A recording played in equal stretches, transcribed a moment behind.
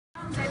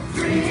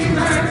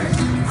Dreamers,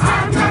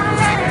 I'm gonna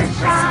let it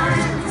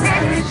shine,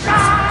 let it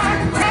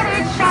shine, let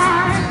it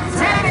shine,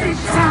 let it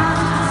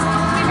shine.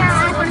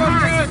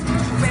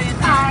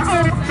 With our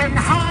open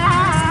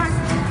heart,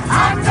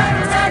 I'm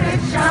gonna let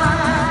it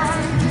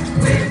shine.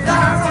 With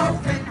our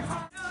open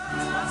heart.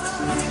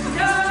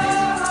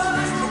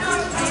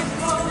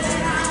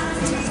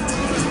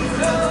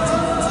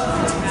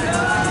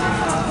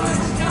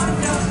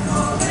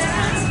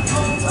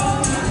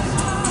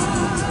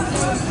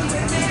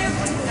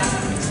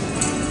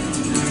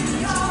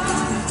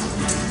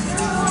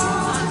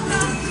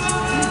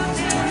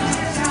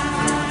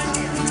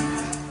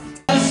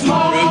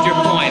 Proved your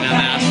point. I'm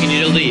asking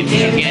you to leave.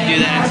 You can't do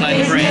that inside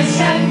the frame. I'm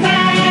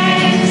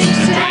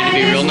trying to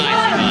be real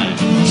nice about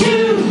it.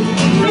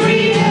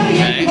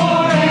 Okay?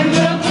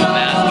 I'm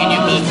asking you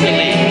both to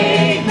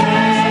leave.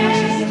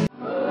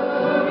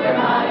 Move your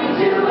body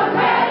to a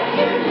credit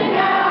union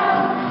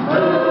now.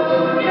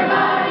 Move your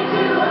body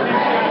to a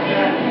credit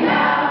union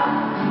now.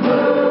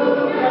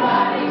 Move your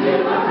body to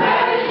a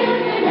credit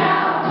union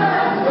now.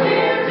 'Cause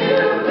we're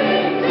too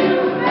big to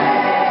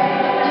fail.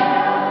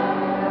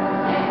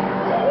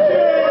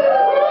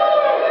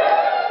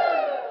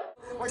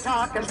 We're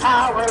talking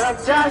power of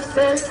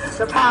justice,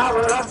 the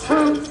power of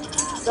truth,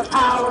 the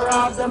power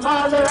of the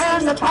mother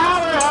and the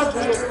power of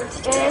the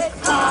earth. It's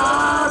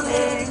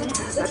coming,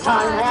 the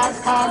time has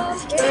come,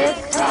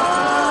 it's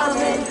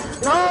coming,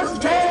 those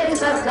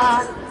days are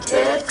gone,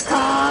 it's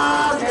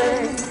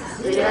coming,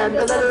 the end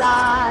of the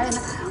line.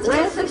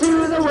 Listen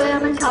to the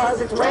women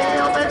 'cause it's way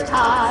over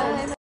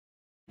time.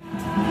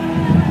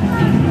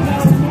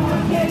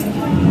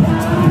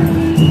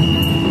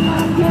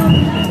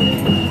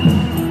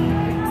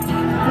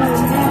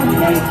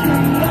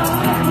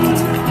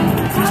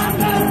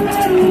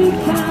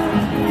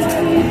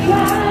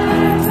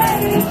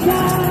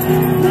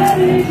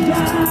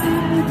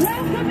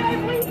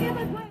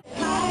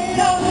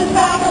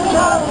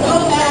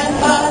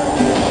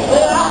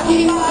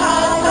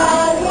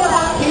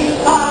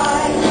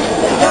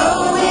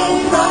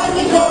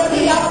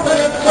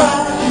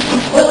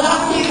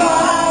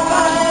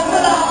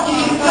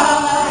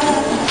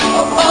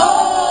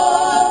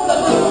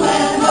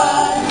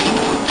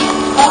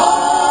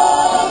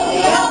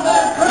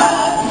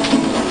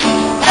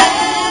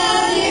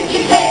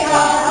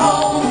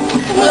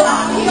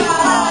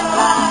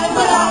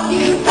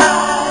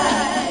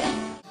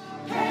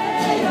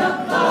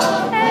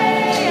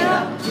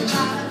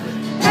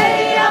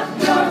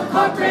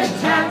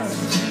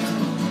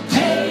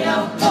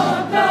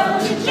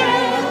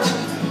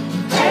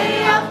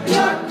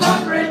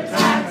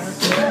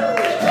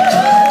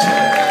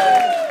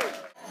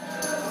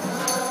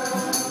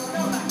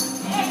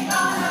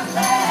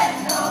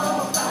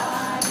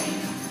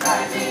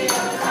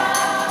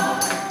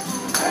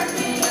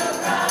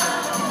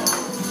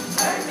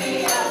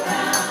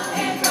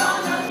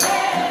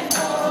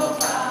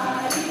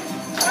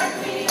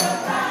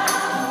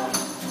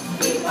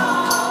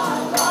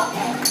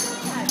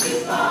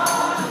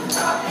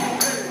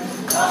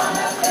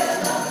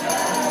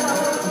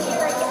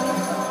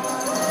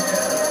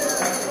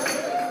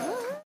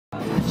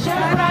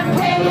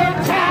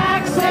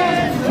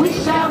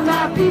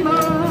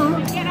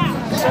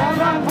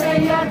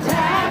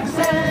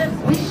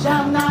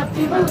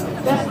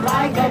 Just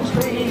like a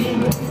tree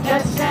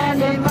that's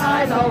standing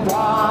by the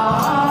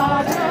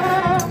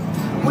water,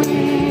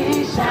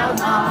 we shall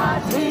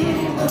not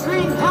leave the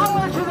green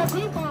power to the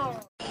people.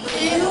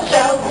 Little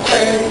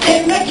shelters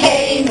in the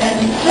Cayman,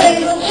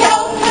 little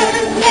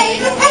shelters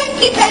made of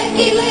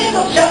hanky-panky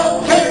little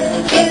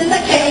shelters in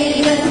the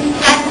Cayman,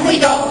 and we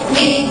don't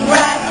need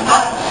grass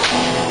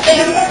huts.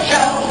 They're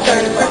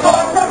shelters for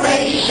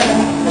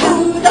corporations who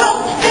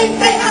don't think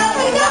they have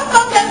enough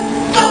of them,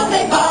 so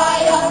they buy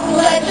up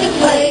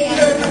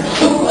legislators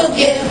who will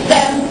give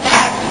them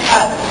tax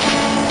cuts.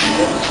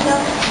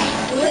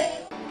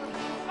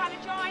 Gotta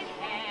join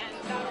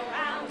hands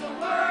around the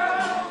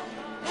world,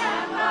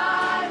 down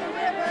by the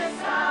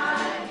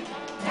riverside,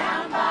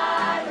 down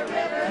by the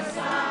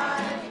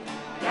riverside,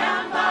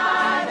 down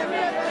by the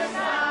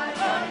riverside.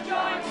 Gonna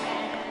join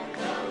hands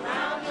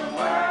around the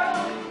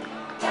world,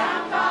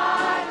 down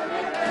by the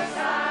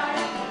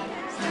riverside.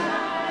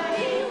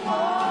 Study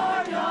war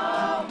no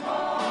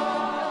more.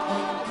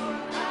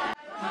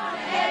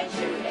 Gonna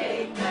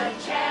educate the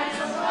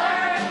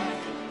chancellor,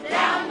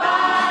 down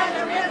by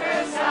the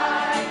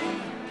riverside.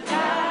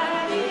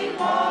 Study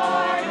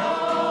war no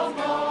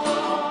more.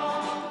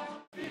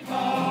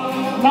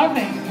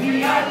 Loving.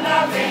 We are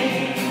loving.